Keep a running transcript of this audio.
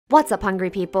What's up, hungry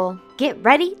people? Get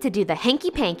ready to do the Hanky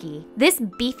Panky. This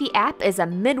beefy app is a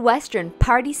midwestern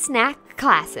party snack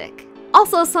classic.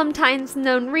 Also sometimes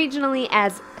known regionally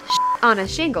as on a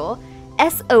shingle,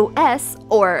 S.O.S,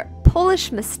 or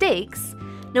Polish mistakes.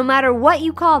 No matter what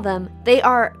you call them, they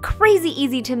are crazy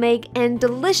easy to make and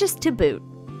delicious to boot.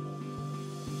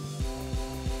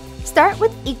 Start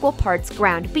with equal parts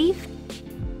ground beef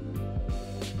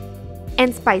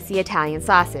and spicy Italian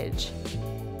sausage.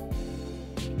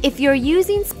 If you're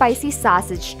using spicy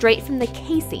sausage straight from the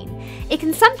casing, it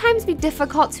can sometimes be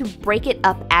difficult to break it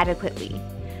up adequately.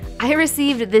 I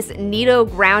received this Neato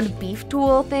ground beef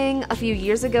tool thing a few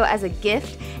years ago as a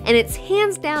gift, and it's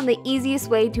hands down the easiest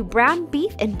way to brown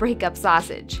beef and break up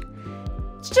sausage.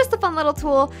 It's just a fun little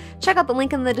tool. Check out the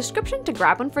link in the description to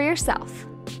grab one for yourself.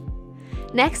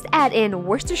 Next, add in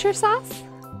Worcestershire sauce,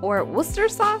 or Worcester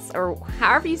sauce, or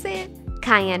however you say it,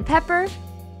 cayenne pepper,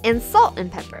 and salt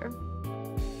and pepper.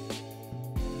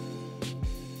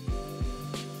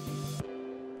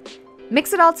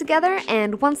 Mix it all together,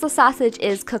 and once the sausage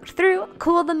is cooked through,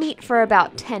 cool the meat for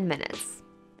about 10 minutes.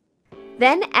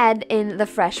 Then add in the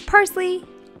fresh parsley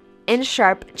and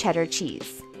sharp cheddar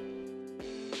cheese.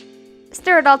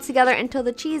 Stir it all together until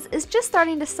the cheese is just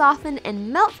starting to soften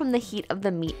and melt from the heat of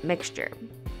the meat mixture.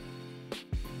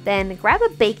 Then grab a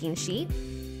baking sheet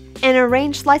and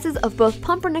arrange slices of both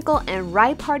pumpernickel and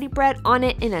rye party bread on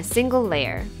it in a single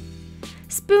layer.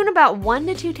 Spoon about 1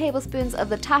 to 2 tablespoons of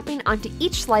the topping onto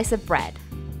each slice of bread.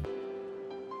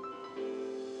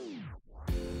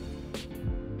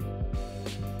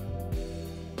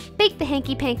 Bake the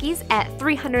Hanky Pankies at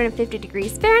 350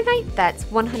 degrees Fahrenheit, that's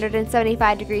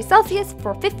 175 degrees Celsius,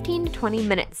 for 15 to 20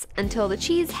 minutes until the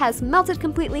cheese has melted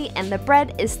completely and the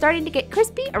bread is starting to get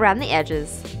crispy around the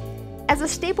edges. As a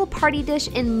staple party dish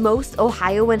in most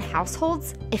Ohioan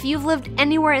households, if you've lived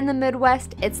anywhere in the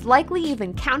Midwest, it's likely you've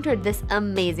encountered this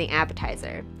amazing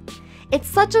appetizer. It's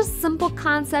such a simple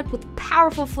concept with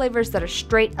powerful flavors that are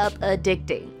straight up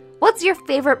addicting. What's your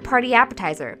favorite party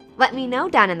appetizer? Let me know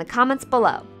down in the comments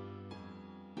below.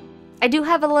 I do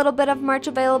have a little bit of merch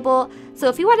available, so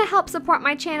if you want to help support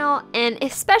my channel, and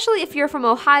especially if you're from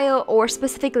Ohio or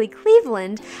specifically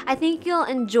Cleveland, I think you'll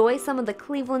enjoy some of the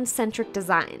Cleveland-centric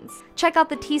designs. Check out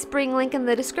the Teespring link in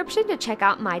the description to check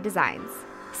out my designs.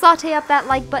 Saute up that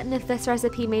like button if this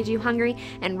recipe made you hungry,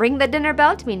 and ring the dinner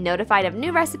bell to be notified of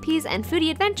new recipes and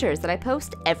foodie adventures that I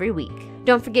post every week.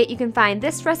 Don't forget you can find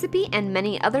this recipe and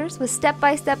many others with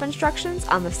step-by-step instructions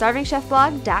on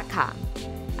thestarvingchefblog.com.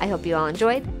 I hope you all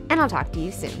enjoyed, and I'll talk to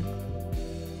you soon.